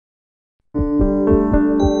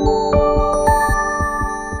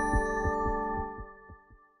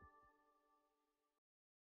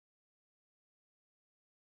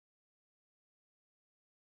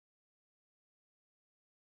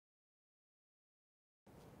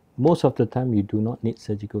most of the time you do not need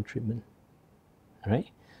surgical treatment. Right?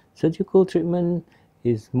 Surgical treatment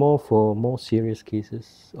is more for more serious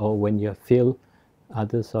cases, or when you have failed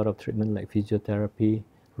other sort of treatment like physiotherapy,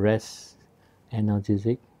 rest,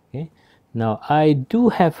 analgesic. Okay. Now I do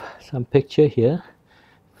have some picture here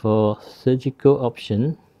for surgical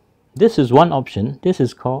option. This is one option. This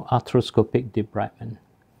is called arthroscopic debridement.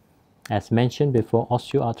 As mentioned before,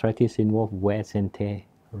 osteoarthritis involves wear and tear,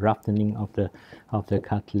 roughening of the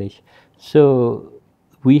cartilage. So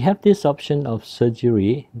we have this option of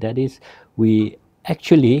surgery, that is, we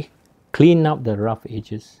actually clean up the rough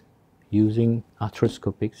edges using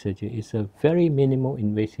arthroscopic surgery. It's a very minimal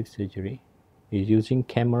invasive surgery. It's using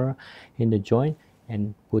camera in the joint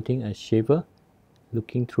and putting a shaver.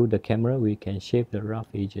 Looking through the camera, we can shave the rough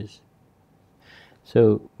edges.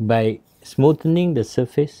 So by smoothing the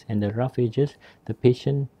surface and the rough edges, the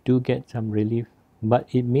patient do get some relief, but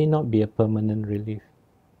it may not be a permanent relief.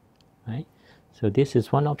 Right? So this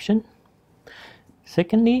is one option.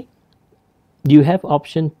 Secondly, you have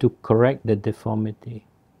option to correct the deformity.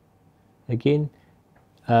 Again,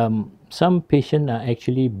 some patients are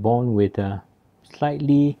actually born with a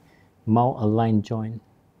slightly malaligned joint.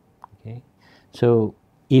 Okay, so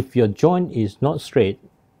if your joint is not straight,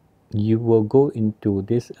 you will go into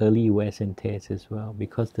this early wears and tears as well,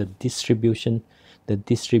 because the distribution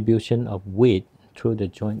of weight through the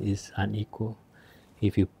joint is unequal.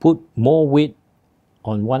 If you put more weight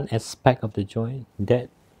on one aspect of the joint, that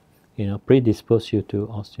predispose you to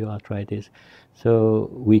osteoarthritis. So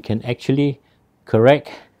we can actually correct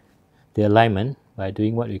the alignment by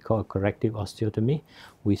doing what we call a corrective osteotomy.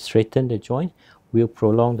 We straighten the joint. We'll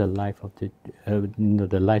prolong the life of the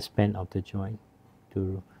the lifespan of the joint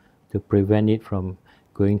to prevent it from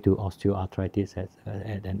going to osteoarthritis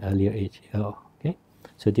at an earlier age. Okay,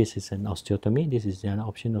 so this is an osteotomy. This is an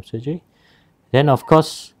option of surgery. Then of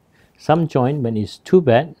course, some joint, when it's too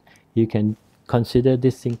bad, you can consider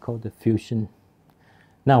this thing called the fusion.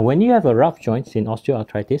 Now, when you have a rough joint in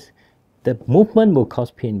osteoarthritis, the movement will cause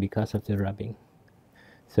pain because of the rubbing.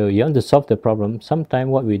 So you want to solve the problem. Sometimes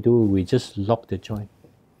what we do, we just lock the joint,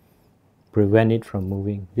 prevent it from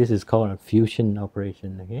moving. This is called a fusion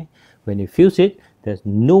operation. Okay, when you fuse it, there's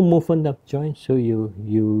no movement of joint, so you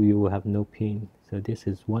will have no pain. So this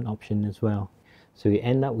is one option as well. So you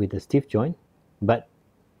end up with a stiff joint, but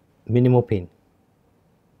minimal pain.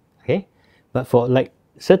 Okay, but for like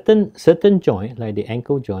certain joint, like the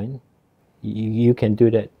ankle joint, you can do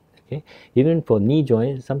that. Okay, even for knee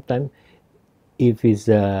joint, sometimes if it's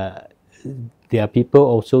there are people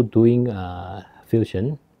also doing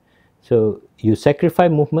fusion, so you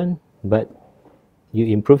sacrifice movement, but you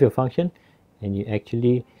improve your function, and you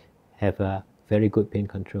actually have a very good pain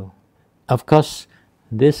control. Of course,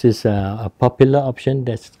 this is a popular option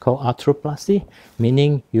that's called arthroplasty,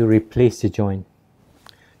 meaning you replace the joint.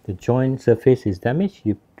 The joint surface is damaged,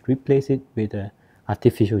 you replace it with an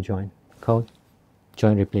artificial joint called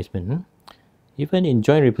joint replacement. Even in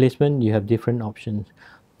joint replacement, you have different options.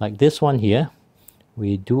 Like this one here,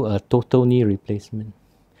 we do a total knee replacement.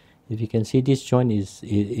 If you can see, this joint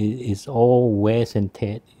is all wears and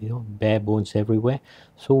tears, bare bones everywhere.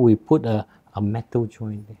 So we put a metal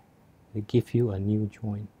joint there. They give you a new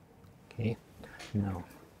joint. Okay. Now,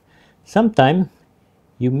 sometimes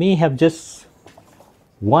you may have just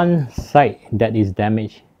one side that is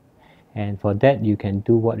damaged, and for that you can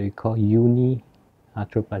do what we call uni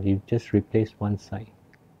arthroplasty. You just replace one side.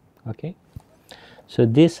 Okay. So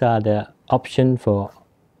these are the option for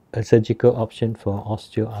a surgical option for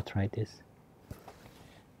osteoarthritis.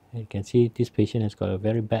 You can see this patient has got a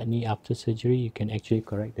very bad knee. After surgery, you can actually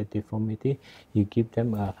correct the deformity. You give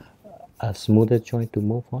them a smoother joint to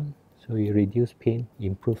move on, so you reduce pain,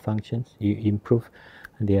 improve functions, you improve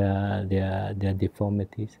their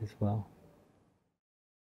deformities as well.